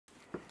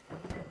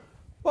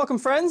Welcome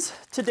friends!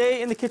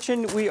 Today in the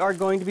kitchen we are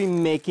going to be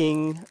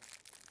making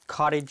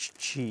cottage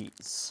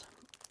cheese.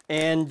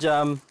 And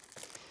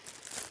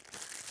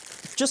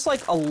just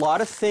like a lot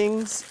of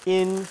things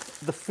in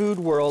the food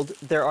world,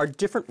 there are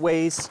different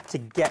ways to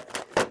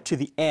get to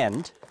the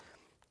end.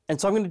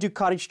 And so I'm going to do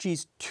cottage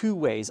cheese two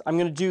ways. I'm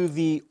going to do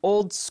the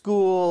old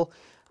school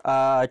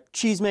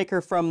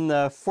cheesemaker from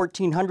the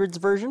 1400s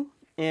version,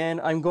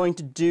 and I'm going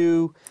to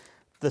do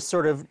the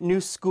sort of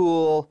new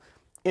school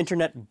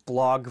internet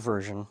blog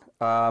version.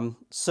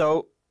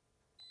 So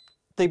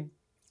they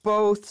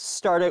both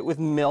start out with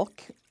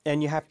milk,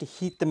 and you have to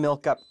heat the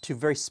milk up to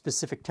very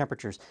specific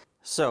temperatures.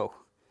 So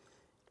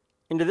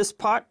into this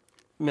pot,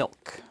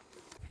 milk.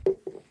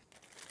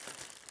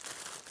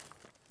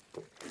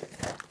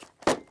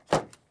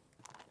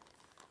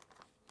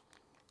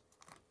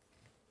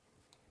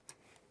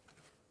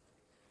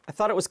 I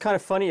thought it was kind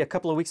of funny, a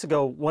couple of weeks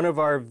ago, one of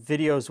our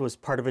videos was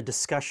part of a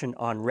discussion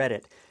on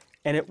Reddit.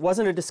 And it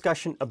wasn't a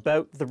discussion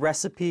about the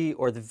recipe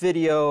or the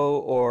video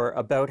or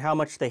about how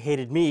much they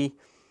hated me.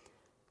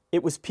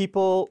 It was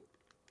people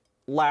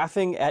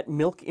laughing at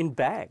milk in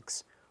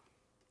bags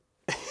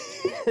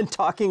and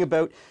talking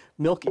about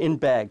milk in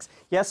bags.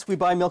 Yes, we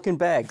buy milk in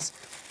bags.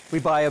 We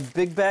buy a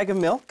big bag of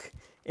milk,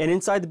 and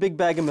inside the big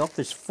bag of milk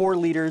there's 4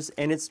 liters,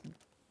 and it's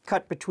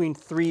cut between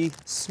 3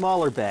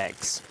 smaller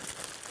bags.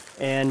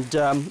 And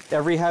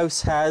every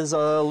house has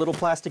a little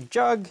plastic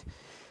jug.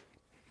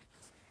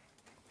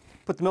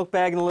 Put the milk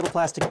bag in a little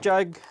plastic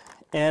jug,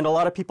 and a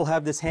lot of people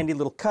have this handy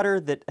little cutter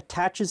that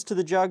attaches to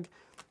the jug,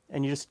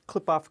 and you just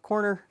clip off a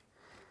corner,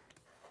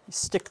 you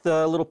stick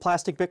the little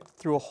plastic bit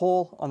through a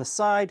hole on the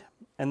side,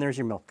 and there's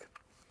your milk.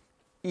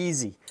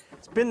 Easy.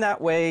 It's been that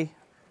way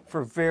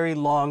for a very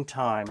long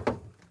time.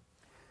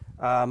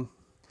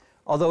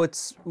 Although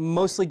it's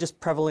mostly just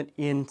prevalent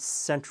in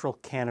central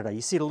Canada.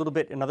 You see it a little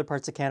bit in other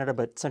parts of Canada,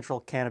 but central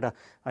Canada,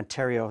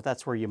 Ontario,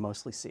 that's where you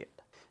mostly see it.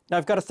 Now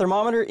I've got a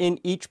thermometer in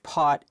each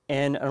pot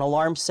and an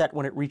alarm set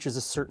when it reaches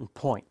a certain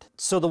point.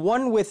 So the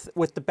one with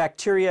the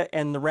bacteria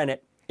and the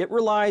rennet, it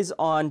relies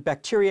on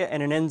bacteria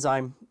and an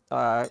enzyme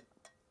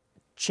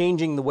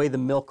changing the way the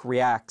milk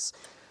reacts.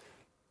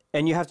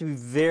 And you have to be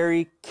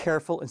very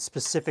careful and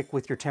specific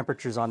with your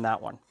temperatures on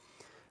that one.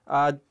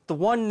 The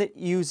one that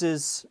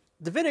uses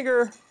the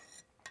vinegar,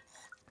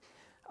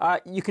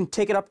 you can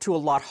take it up to a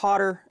lot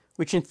hotter,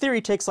 which in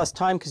theory takes less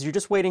time because you're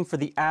just waiting for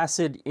the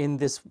acid in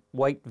this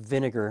white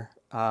vinegar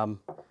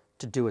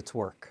to do its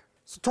work.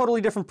 It's a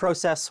totally different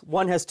process.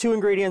 One has 2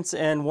 ingredients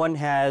and one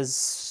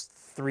has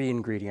 3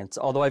 ingredients,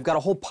 although I've got a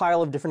whole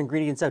pile of different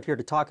ingredients out here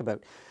to talk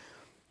about.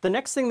 The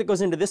next thing that goes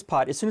into this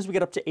pot, as soon as we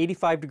get up to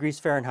 85 degrees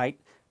Fahrenheit,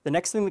 the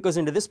next thing that goes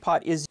into this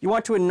pot is you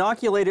want to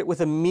inoculate it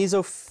with a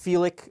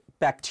mesophilic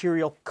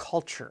bacterial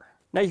culture.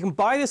 Now you can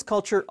buy this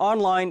culture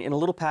online in a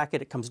little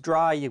packet. It comes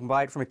dry. You can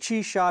buy it from a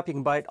cheese shop. You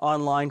can buy it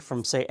online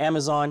from, say,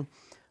 Amazon.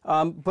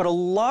 But a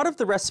lot of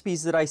the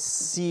recipes that I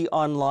see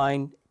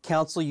online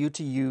counsel you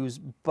to use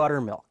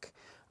buttermilk.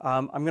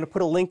 I'm going to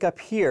put a link up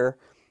here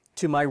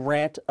to my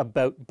rant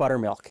about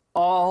buttermilk.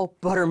 All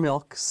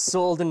buttermilk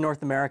sold in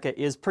North America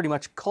is pretty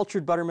much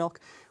cultured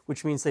buttermilk,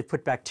 which means they've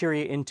put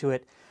bacteria into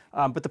it.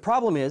 But the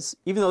problem is,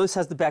 even though this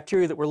has the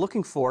bacteria that we're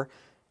looking for,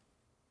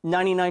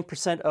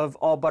 99% of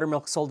all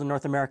buttermilk sold in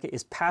North America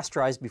is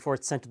pasteurized before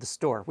it's sent to the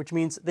store, which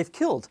means they've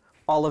killed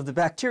all of the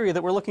bacteria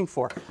that we're looking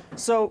for.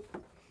 So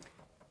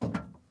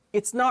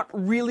it's not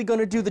really going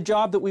to do the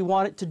job that we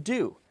want it to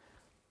do.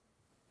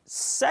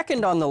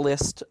 Second on the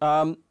list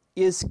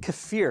is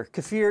kefir.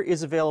 Kefir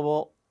is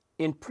available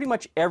in pretty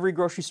much every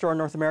grocery store in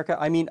North America.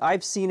 I mean,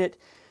 I've seen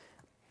it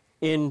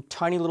in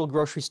tiny little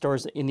grocery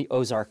stores in the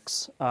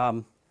Ozarks.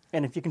 And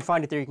if you can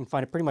find it there, you can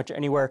find it pretty much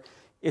anywhere.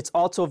 It's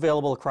also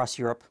available across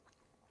Europe.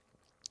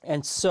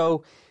 And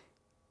so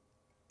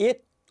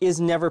it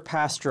is never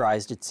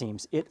pasteurized, it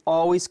seems. It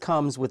always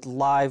comes with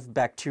live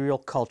bacterial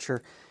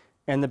culture.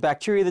 And the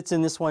bacteria that's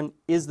in this one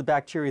is the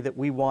bacteria that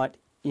we want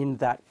in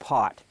that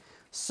pot.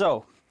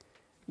 So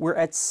we're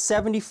at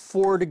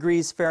 74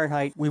 degrees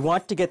Fahrenheit. We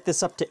want to get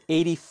this up to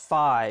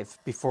 85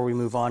 before we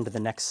move on to the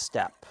next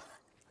step.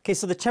 Okay,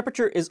 so the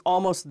temperature is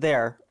almost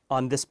there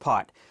on this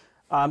pot.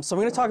 So I'm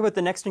going to talk about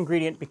the next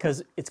ingredient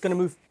because it's going to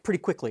move pretty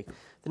quickly.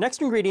 The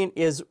next ingredient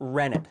is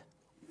rennet.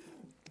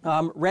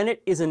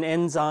 Rennet is an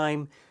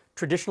enzyme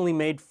traditionally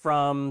made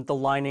from the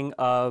lining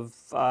of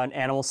an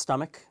animal's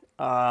stomach.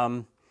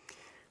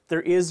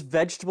 There is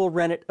vegetable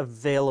rennet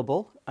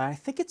available. I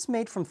think it's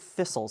made from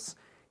thistles.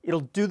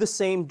 It'll do the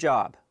same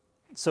job.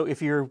 So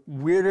if you're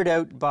weirded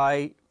out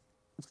by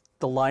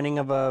the lining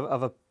of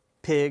a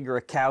pig or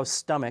a cow's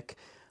stomach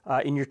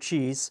in your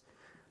cheese,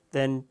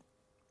 then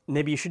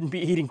maybe you shouldn't be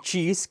eating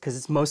cheese because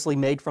it's mostly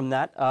made from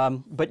that,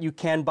 but you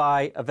can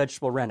buy a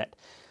vegetable rennet.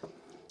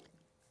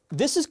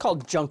 This is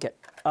called junket.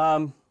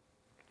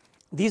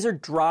 These are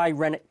dry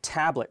rennet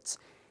tablets,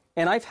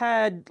 and I've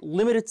had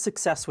limited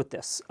success with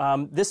this.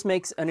 This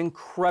makes an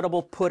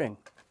incredible pudding.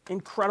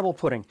 Incredible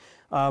pudding.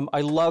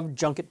 I love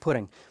junket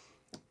pudding.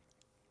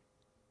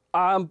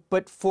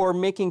 But for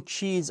making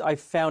cheese, I've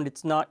found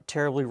it's not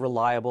terribly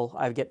reliable.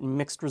 I get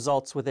mixed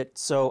results with it,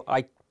 so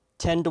I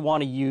tend to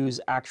want to use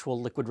actual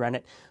liquid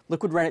rennet.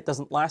 Liquid rennet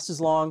doesn't last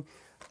as long.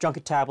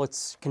 Junket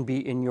tablets can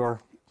be in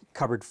your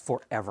cupboard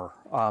forever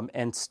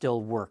and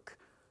still work.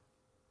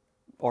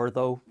 Or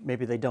though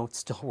maybe they don't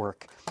still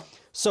work.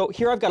 So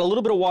here I've got a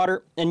little bit of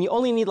water, and you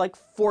only need like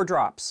 4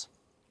 drops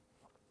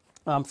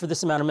for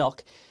this amount of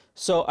milk.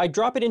 So I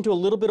drop it into a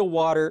little bit of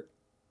water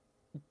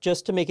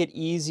just to make it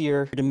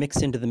easier to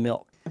mix into the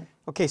milk.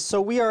 Okay, so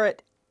we are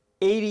at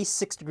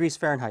 86 degrees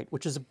Fahrenheit,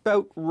 which is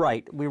about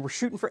right. We were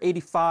shooting for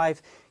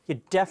 85.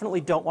 You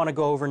definitely don't want to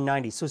go over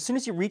 90. So as soon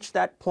as you reach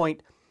that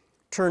point,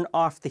 turn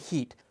off the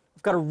heat.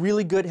 I've got a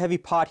really good heavy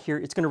pot here.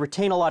 It's going to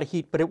retain a lot of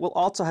heat, but it will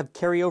also have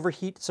carryover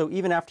heat. So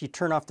even after you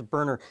turn off the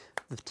burner,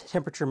 the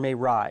temperature may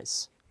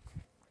rise.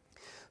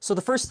 So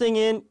the first thing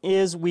in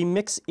is we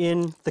mix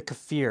in the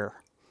kefir.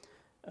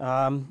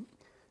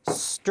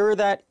 Stir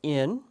that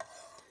in.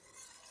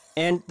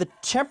 And the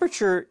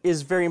temperature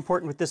is very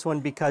important with this one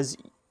because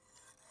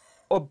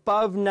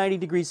above 90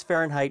 degrees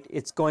Fahrenheit,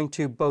 it's going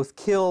to both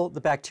kill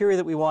the bacteria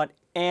that we want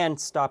and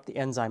stop the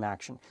enzyme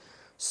action.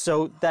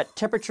 So that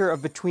temperature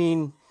of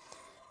between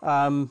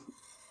 80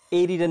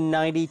 to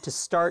 90 to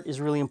start is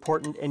really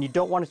important, and you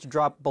don't want it to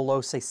drop below,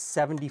 say,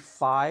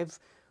 75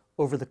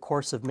 over the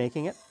course of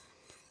making it.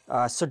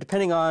 So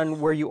depending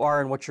on where you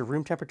are and what your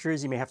room temperature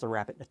is, you may have to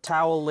wrap it in a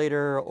towel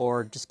later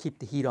or just keep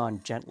the heat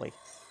on gently.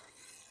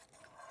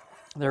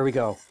 There we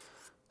go.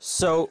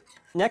 So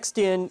next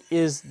in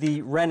is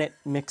the rennet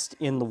mixed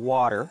in the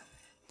water.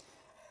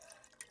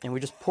 And we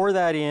just pour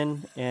that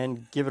in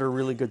and give it a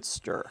really good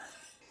stir.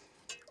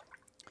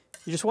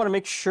 You just want to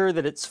make sure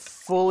that it's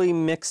fully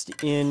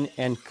mixed in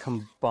and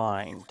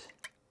combined.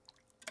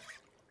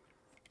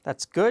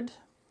 That's good.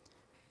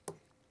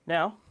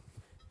 Now,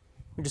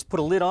 we just put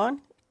a lid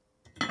on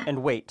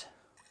and wait.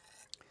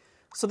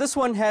 So this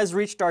one has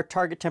reached our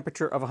target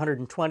temperature of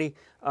 120.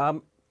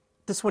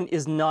 This one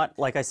is not,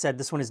 like I said,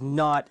 this one is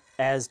not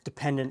as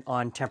dependent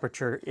on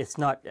temperature. It's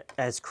not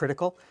as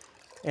critical.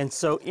 And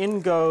so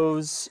in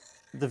goes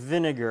the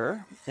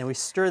vinegar, and we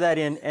stir that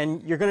in,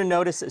 and you're going to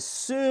notice as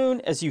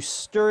soon as you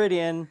stir it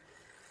in,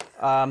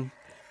 the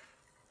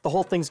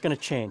whole thing's going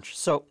to change.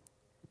 So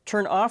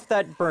turn off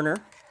that burner,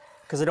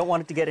 because I don't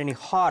want it to get any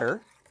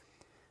hotter,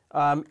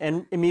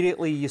 and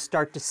immediately you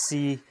start to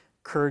see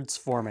curds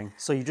forming.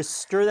 So you just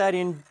stir that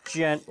in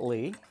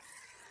gently.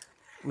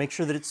 Make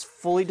sure that it's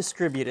fully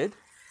distributed.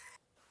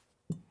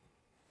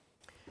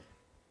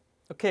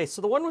 Okay,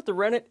 so the one with the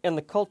rennet and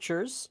the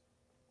cultures,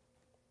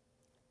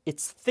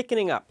 it's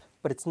thickening up,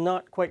 but it's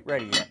not quite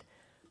ready yet.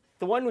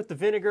 The one with the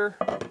vinegar,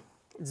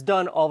 it's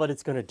done all that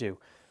it's going to do.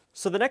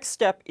 So the next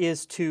step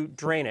is to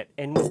drain it.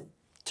 And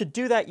to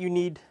do that, you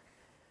need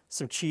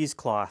some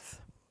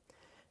cheesecloth.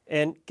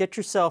 And get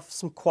yourself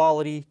some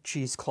quality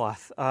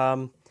cheesecloth.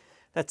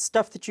 That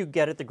stuff that you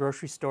get at the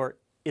grocery store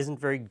isn't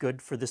very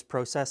good for this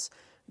process.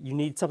 You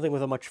need something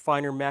with a much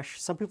finer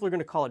mesh. Some people are going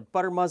to call it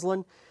butter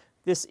muslin.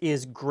 This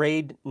is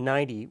grade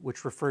 90,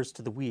 which refers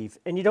to the weave.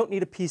 And you don't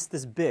need a piece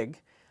this big.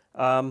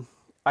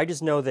 I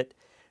just know that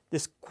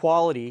this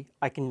quality,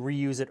 I can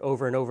reuse it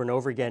over and over and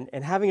over again.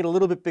 And having it a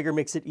little bit bigger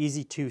makes it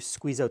easy to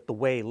squeeze out the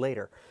whey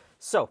later.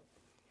 So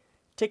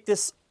take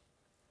this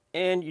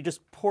and you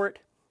just pour it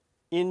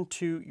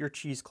into your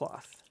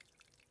cheesecloth.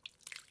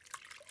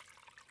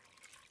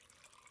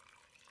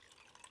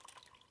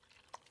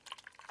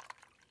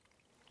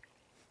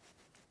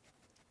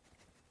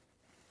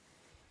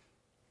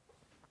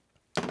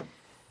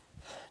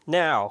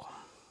 Now,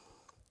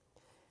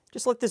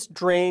 just let this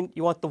drain.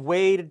 You want the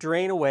whey to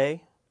drain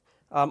away.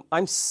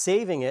 I'm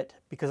saving it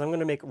because I'm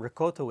going to make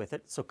ricotta with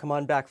it, so come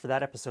on back for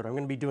that episode. I'm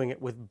going to be doing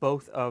it with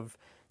both of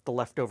the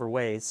leftover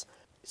wheys.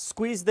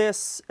 Squeeze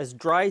this as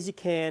dry as you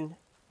can,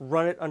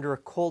 run it under a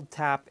cold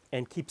tap,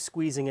 and keep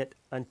squeezing it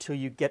until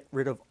you get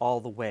rid of all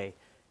the whey.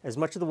 As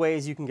much of the whey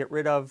as you can get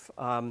rid of,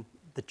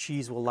 the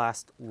cheese will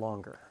last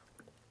longer.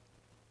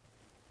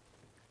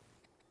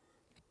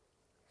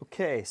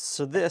 Okay,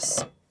 so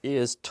this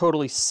is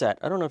totally set.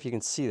 I don't know if you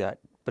can see that,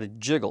 but it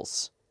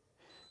jiggles.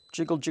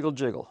 Jiggle, jiggle,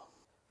 jiggle.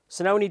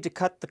 So now we need to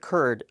cut the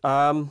curd.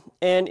 And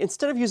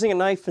instead of using a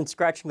knife and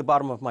scratching the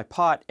bottom of my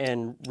pot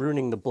and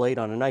ruining the blade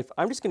on a knife,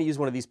 I'm just going to use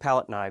one of these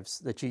palette knives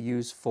that you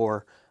use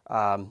for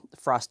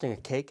frosting a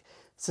cake.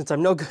 Since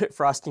I'm no good at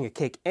frosting a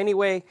cake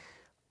anyway,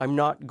 I'm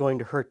not going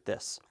to hurt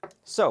this.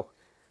 So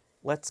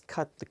let's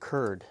cut the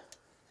curd.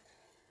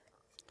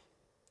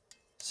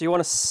 So you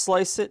want to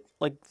slice it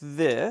like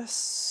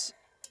this.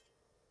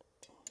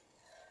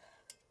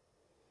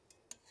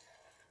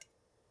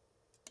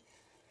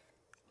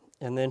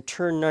 And then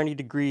turn 90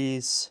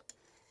 degrees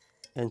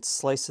and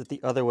slice it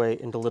the other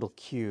way into little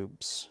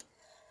cubes.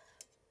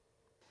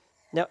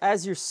 Now,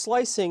 as you're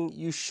slicing,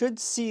 you should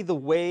see the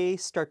whey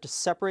start to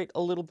separate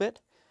a little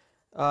bit.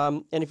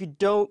 And if you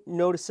don't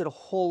notice it a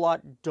whole lot,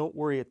 don't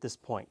worry at this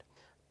point.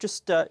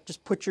 Just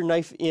put your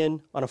knife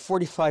in on a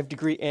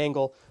 45-degree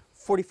angle,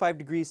 45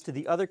 degrees to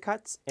the other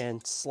cuts,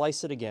 and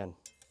slice it again.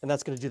 And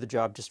that's going to do the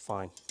job just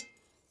fine.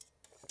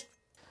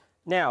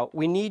 Now,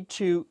 we need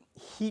to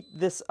heat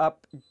this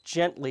up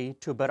gently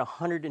to about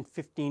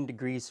 115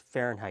 degrees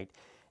Fahrenheit.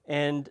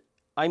 And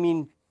I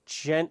mean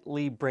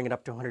gently bring it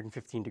up to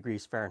 115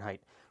 degrees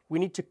Fahrenheit. We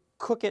need to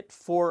cook it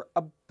for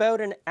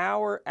about an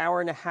hour,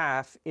 hour and a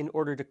half in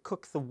order to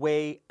cook the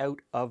whey out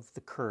of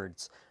the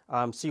curds.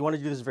 So you want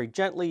to do this very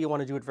gently, you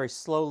want to do it very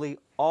slowly.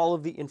 All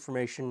of the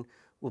information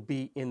will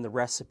be in the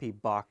recipe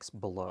box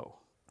below.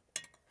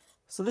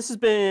 So this has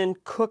been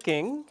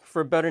cooking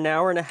for about an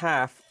hour and a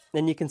half,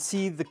 and you can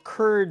see the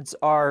curds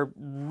are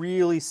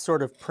really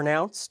sort of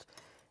pronounced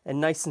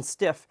and nice and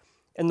stiff.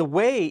 And the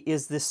whey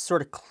is this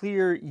sort of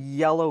clear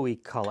yellowy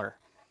color.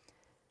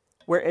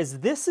 Whereas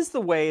this is the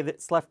whey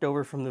that's left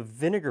over from the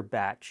vinegar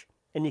batch,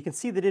 and you can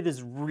see that it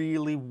is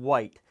really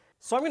white.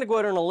 So I'm going to go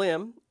out on a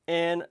limb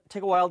and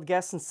take a wild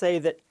guess and say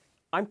that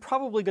I'm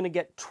probably going to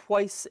get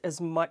twice as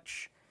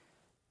much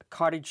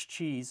cottage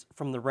cheese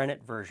from the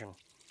rennet version.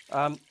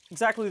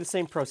 Exactly the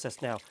same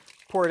process now.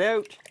 Pour it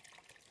out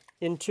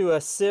into a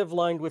sieve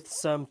lined with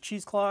some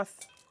cheesecloth,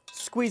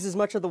 squeeze as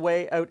much of the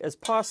whey out as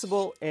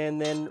possible,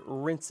 and then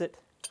rinse it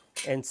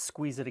and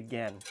squeeze it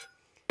again.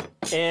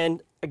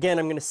 And again,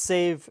 I'm going to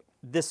save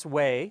this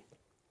whey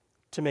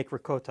to make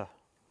ricotta.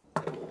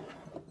 All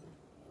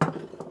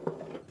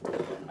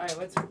right,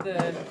 what's with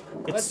the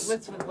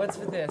what's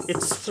with this?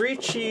 It's 3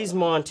 cheese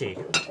Monty.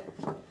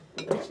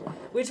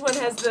 Which one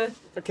has the?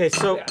 Okay,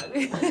 so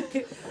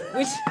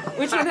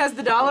which one has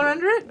the dollar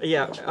under it?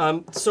 yeah,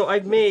 so I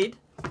have made.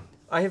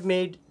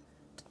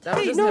 That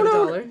one Hey, doesn't no, have a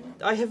no, dollar.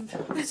 I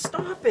have.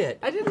 Stop it.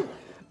 I didn't.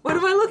 What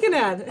am I looking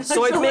at?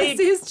 So All I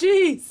see is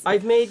cheese.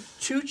 I've made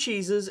 2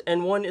 cheeses,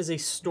 and one is a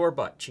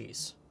store-bought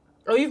cheese.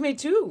 Oh, you've made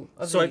 2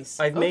 of So these.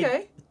 I've made.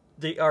 Okay.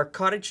 They are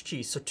cottage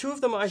cheese. So 2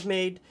 of them I've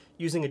made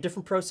using a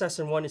different process,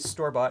 and one is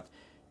store-bought.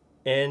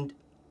 And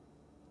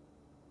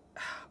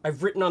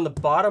I've written on the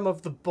bottom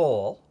of the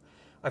bowl.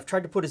 I've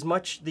tried to put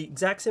the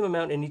exact same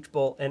amount in each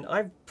bowl, and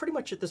I've pretty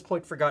much at this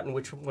point forgotten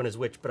which one is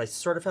which, but I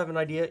sort of have an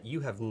idea.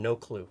 You have no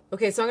clue.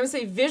 Okay, so I'm going to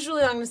say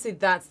visually, I'm going to say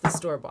that's the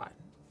store-bought.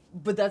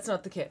 But that's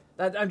not the kit.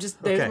 There's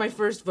Okay. my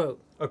first vote.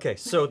 Okay,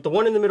 so the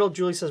one in the middle,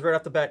 Julie says right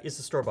off the bat, is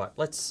the store-bought.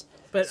 But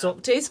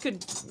taste could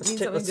mean something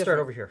different. Let's start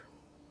over here.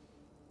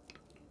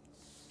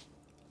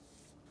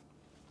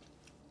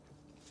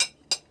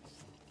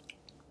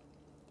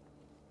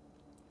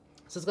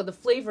 So it's got the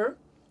flavor.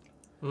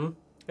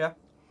 Yeah.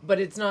 But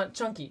it's not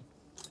chunky.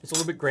 It's a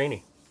little bit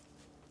grainy.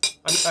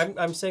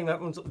 I'm saying that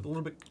one's a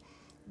little bit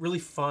really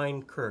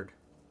fine curd.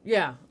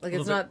 Yeah, like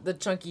it's bit. not the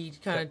chunky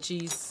kind of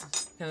cheese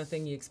kind of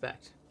thing you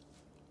expect.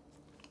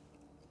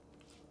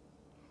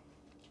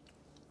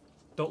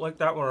 Don't like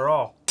that one at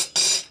all.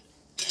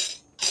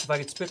 If I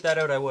could spit that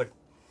out, I would.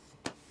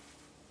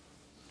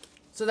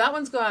 So that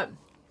one's got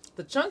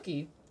the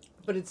chunky,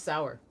 but it's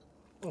sour.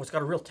 Oh, it's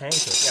got a real tang to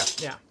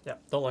it. Yeah. Yeah. Yeah.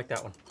 Don't like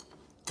that one.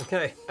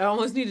 Okay. I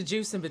almost need a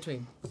juice in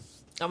between.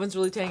 That one's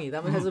really tangy.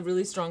 That one has a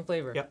really strong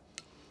flavor. Yep.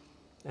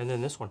 And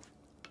then this one.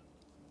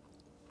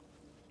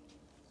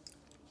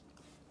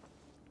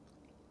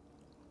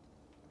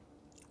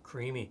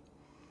 Creamy.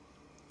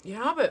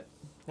 Yeah, but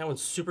That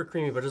one's super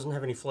creamy, but doesn't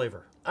have any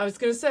flavor. I was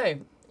going to say,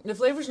 the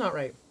flavor's not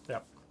right.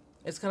 Yep.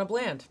 It's kind of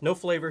bland. No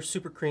flavor,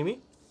 super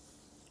creamy.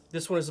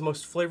 This one is the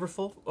most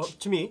flavorful,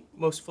 to me,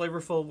 most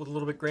flavorful with a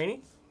little bit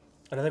grainy.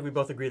 And I think we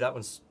both agree that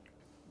one's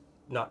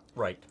not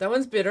right. That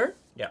one's bitter.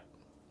 Yeah.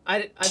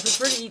 I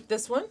prefer to eat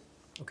this one.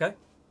 Okay.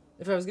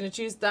 If I was going to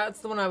choose, that's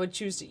the one I would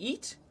choose to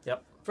eat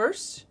Yep.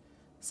 first,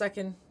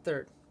 second,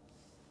 third.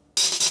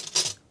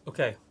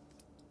 Okay.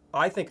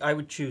 I think I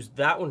would choose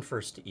that one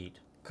first to eat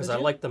because Would I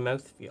you? like the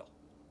mouthfeel.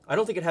 I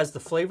don't think it has the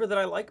flavor that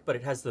I like, but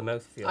it has the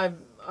mouthfeel. I'm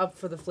up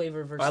for the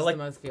flavor versus the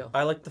mouthfeel.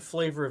 I like the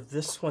flavor of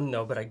this one,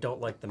 though, but I don't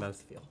like the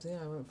mouthfeel. So yeah,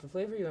 I went for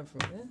flavor, you went for...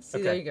 Yeah, see,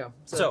 Okay. there you go.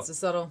 So So- it's a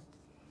subtle...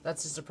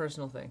 That's just a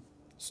personal thing.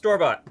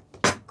 Store-bought.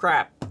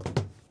 Crap.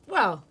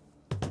 Well,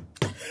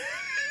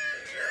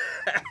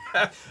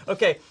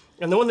 Okay,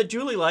 and the one that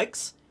Julie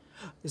likes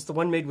is the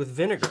one made with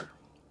vinegar.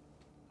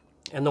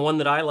 And the one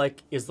that I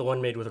like is the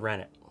one made with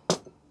rennet.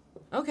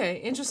 okay,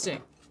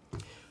 interesting.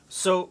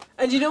 So,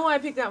 And you know why I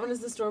picked that one as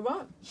the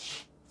store-bought?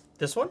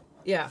 this one?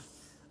 Yeah.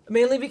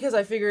 Mainly because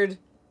I figured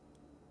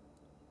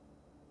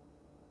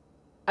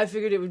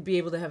it would be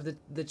able to have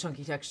the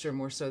chunky texture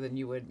more so than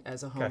you would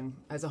as a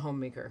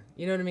homemaker.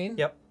 You know what I mean?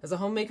 Yep. As a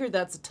homemaker,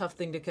 that's a tough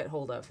thing to get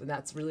hold of, and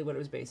that's really what it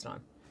was based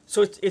on.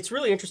 So it's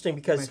really interesting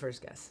My because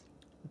first guess.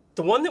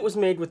 the one that was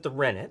made with the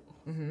rennet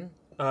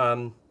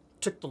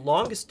took the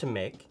longest to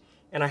make,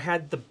 and I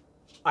had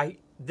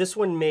this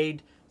one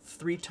made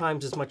 3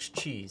 times as much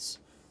cheese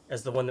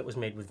as the one that was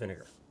made with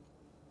vinegar.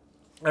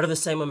 Out of the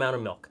same amount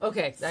of milk.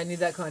 Okay, I need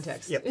that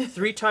context. Yep,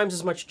 3 times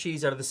as much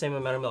cheese out of the same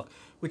amount of milk,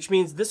 which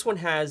means this one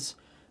has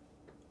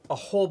a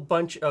whole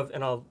bunch of,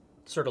 and I'll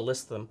sort of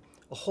list them,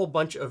 a whole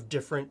bunch of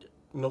different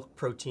milk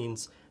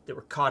proteins that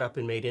were caught up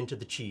and made into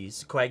the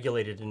cheese,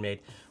 coagulated and made.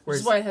 Which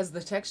is why it has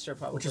the texture,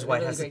 probably. Which is why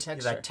it has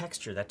that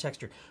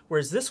texture.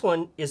 Whereas this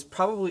one is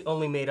probably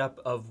only made up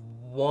of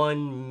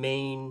one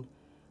main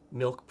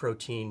milk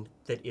protein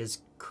that is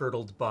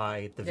curdled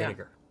by the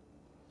vinegar.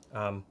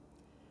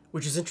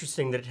 which is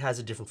interesting that it has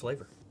a different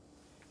flavor.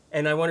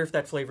 And I wonder if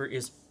that flavor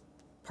is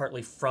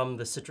partly from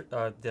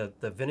the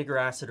the vinegar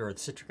acid or the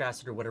citric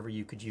acid or whatever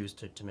you could use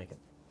to make it.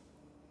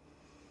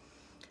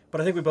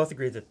 But I think we both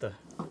agree that the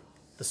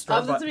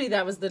store-bought... Of the three,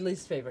 that was the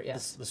least favorite,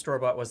 yes. The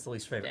store-bought was the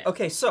least favorite. Yeah.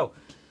 Okay, so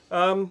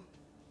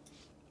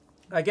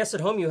I guess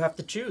at home you have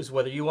to choose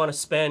whether you want to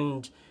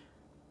spend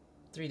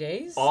 3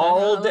 days?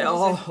 all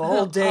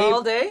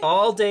day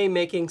All day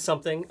making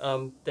something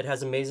that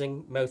has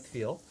amazing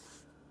mouthfeel,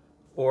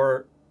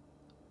 or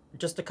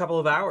just a couple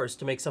of hours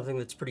to make something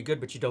that's pretty good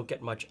but you don't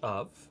get much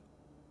of.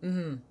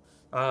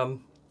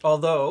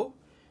 Although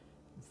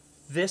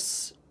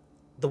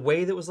the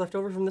whey that was left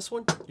over from this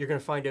one, you're going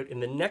to find out in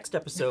the next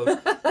episode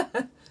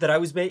that I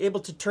was able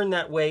to turn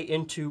that whey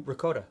into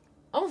ricotta.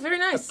 Oh, very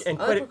nice. And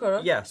I like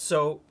ricotta. Yeah,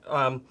 so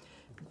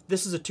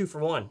this is a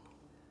 2-for-1.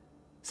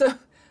 So,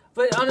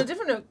 but on a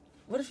different note,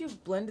 what if you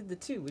blended the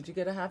two? Would you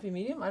get a happy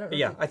medium? I don't know.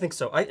 Yeah, I think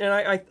so. I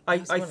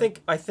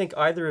think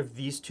either of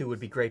these two would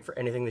be great for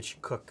anything that you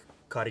cook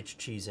cottage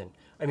cheese in.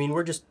 I mean,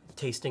 we're just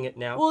tasting it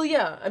now. Well,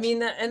 yeah. I mean,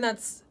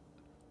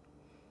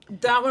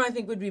 that one I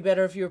think would be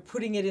better if you were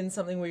putting it in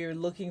something where you're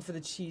looking for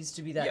the cheese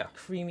to be that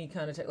creamy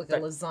kind of, like a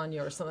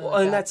lasagna or something like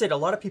that. And that's it. A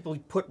lot of people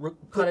put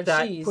cottage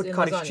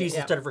cheese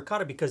yeah. instead of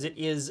ricotta because it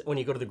is, when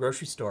you go to the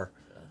grocery store,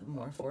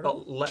 more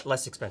affordable.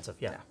 less expensive.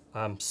 Yeah.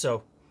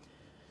 So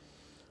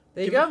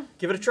there you go.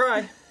 Give it a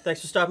try.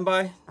 Thanks for stopping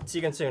by. See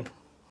you again soon.